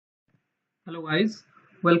Hello guys,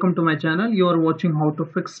 welcome to my channel. You are watching how to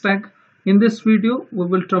fix tech. In this video, we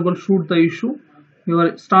will troubleshoot the issue.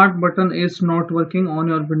 Your start button is not working on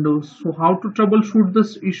your Windows. So how to troubleshoot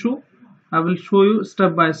this issue? I will show you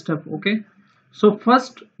step by step. Okay. So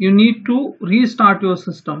first you need to restart your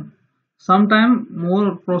system. Sometime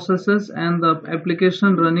more processes and the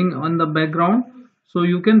application running on the background. So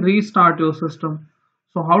you can restart your system.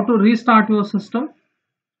 So how to restart your system?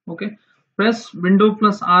 Okay, press window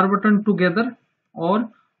plus R button together, or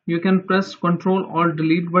you can press Control Alt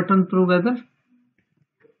Delete button together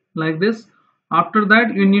like this. After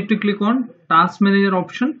that you need to click on task manager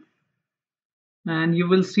option and you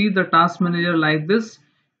will see the task manager like this.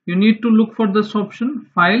 You need to look for this option,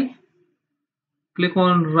 file, click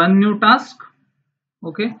on run new task.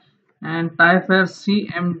 Okay, and type here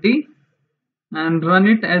cmd and run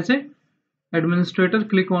it as a administrator.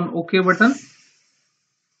 Click on OK button,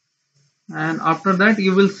 and after that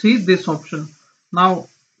you will see this option. Now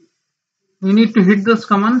you need to hit this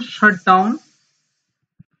command, shutdown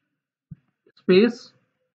space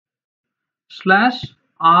slash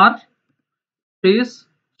r space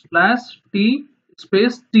slash t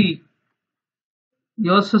space t.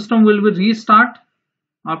 Your system will be restart.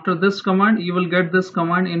 After this command you will get this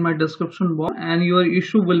command in my description box and your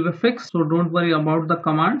issue will be fixed. So don't worry about the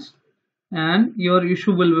commands and your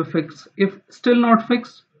issue will be fixed. If still not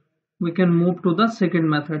fixed, we can move to the second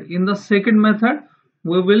method. In the second method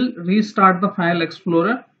we will restart the file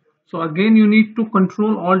explorer. So again you need to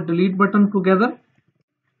Control Alt Delete button together,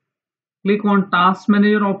 click on task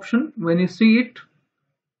manager option when you see it,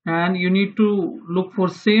 and you need to look for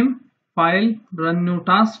same, file, run new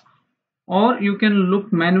task, or you can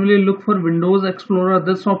manually look for Windows Explorer,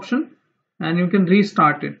 this option, and you can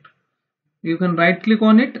restart it. You can right click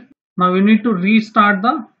on it. Now you need to restart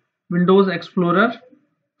the Windows Explorer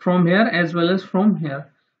from here as well as from here,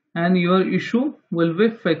 and your issue will be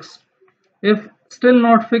fixed. If still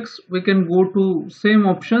not fixed, we can go to same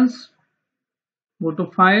options, go to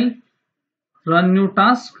file, run new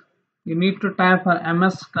task. You need to type for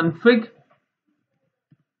msconfig,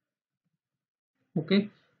 okay,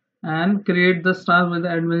 and create the task with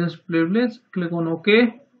the administrative privilege. Click on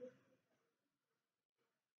OK.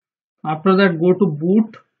 After that go to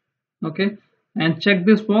boot, okay, and check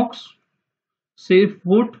this box, safe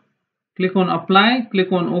boot. Click on apply,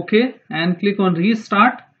 click on OK, and click on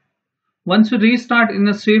restart. Once you restart in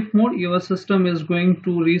a safe mode, your system is going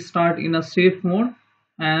to restart in a safe mode,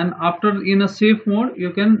 and after in a safe mode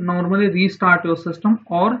you can normally restart your system,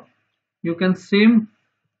 or you can same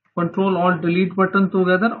Control Alt Delete button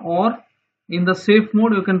together, or in the safe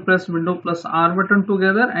mode you can press Window plus R button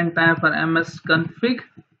together and type for msconfig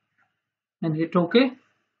and hit OK,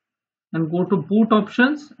 and go to boot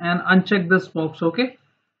options and uncheck this box. Okay,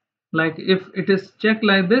 like if it is checked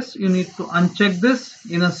like this, you need to uncheck this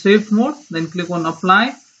in a safe mode, then click on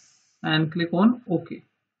apply and click on OK.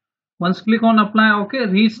 Once click on apply OK,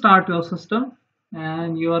 restart your system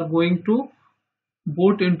and you are going to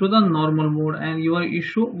boot into the normal mode and your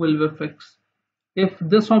issue will be fixed. If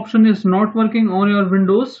this option is not working on your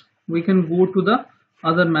Windows, we can go to the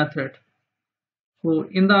other method. So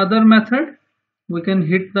in the other method we can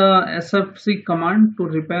hit the sfc command to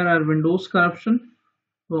repair our Windows corruption.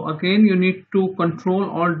 So again you need to Control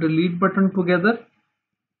Alt Delete button together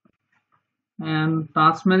and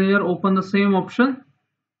task manager, open the same option,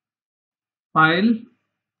 file,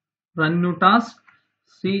 run new task,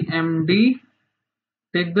 cmd,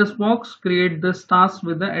 take this box, create this task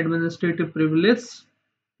with the administrative privilege,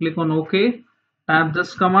 click on OK, type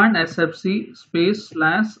this command sfc space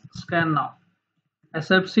slash scan now.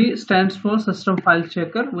 SFC stands for System File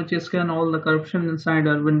Checker, which scan all the corruption inside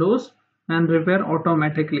our Windows and repair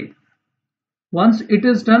automatically. Once it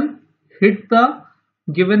is done, hit the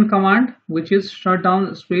given command, which is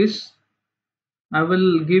shutdown space. I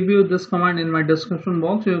will give you this command in my description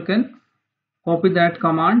box. You can copy that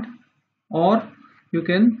command or you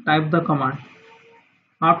can type the command.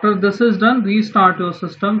 After this is done, restart your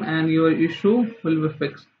system and your issue will be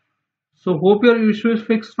fixed. So hope your issue is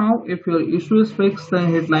fixed now. If your issue is fixed,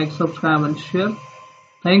 then hit like, subscribe and share.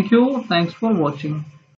 Thank you. Thanks for watching.